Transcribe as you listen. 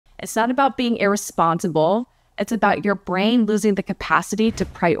It's not about being irresponsible. It's about your brain losing the capacity to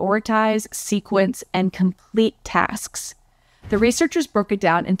prioritize, sequence, and complete tasks. The researchers broke it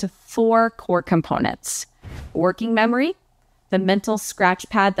down into 4 core components: working memory, the mental scratch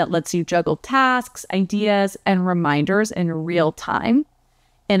pad that lets you juggle tasks, ideas, and reminders in real time;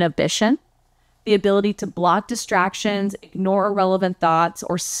 inhibition, the ability to block distractions, ignore irrelevant thoughts,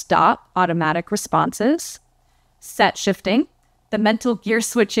 or stop automatic responses; set shifting, the mental gear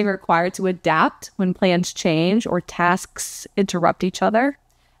switching required to adapt when plans change or tasks interrupt each other;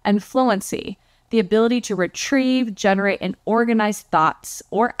 and fluency, the ability to retrieve, generate, and organize thoughts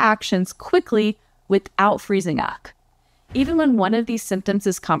or actions quickly without freezing up. Even when one of these symptoms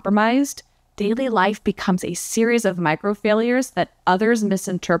is compromised, daily life becomes a series of micro failures that others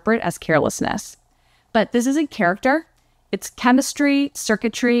misinterpret as carelessness. But this isn't character, it's chemistry,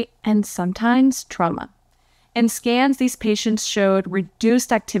 circuitry, and sometimes trauma. In scans, these patients showed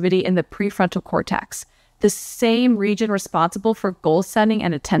reduced activity in the prefrontal cortex, the same region responsible for goal setting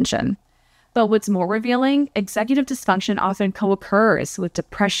and attention. But what's more revealing, executive dysfunction often co-occurs with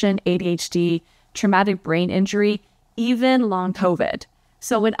depression, ADHD, traumatic brain injury, even long COVID.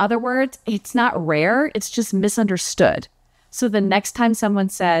 So in other words, it's not rare, it's just misunderstood. So the next time someone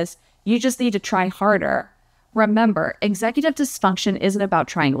says, you just need to try harder, remember, executive dysfunction isn't about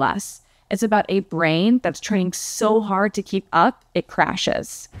trying less. It's about a brain that's trying so hard to keep up, it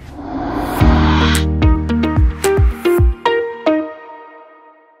crashes.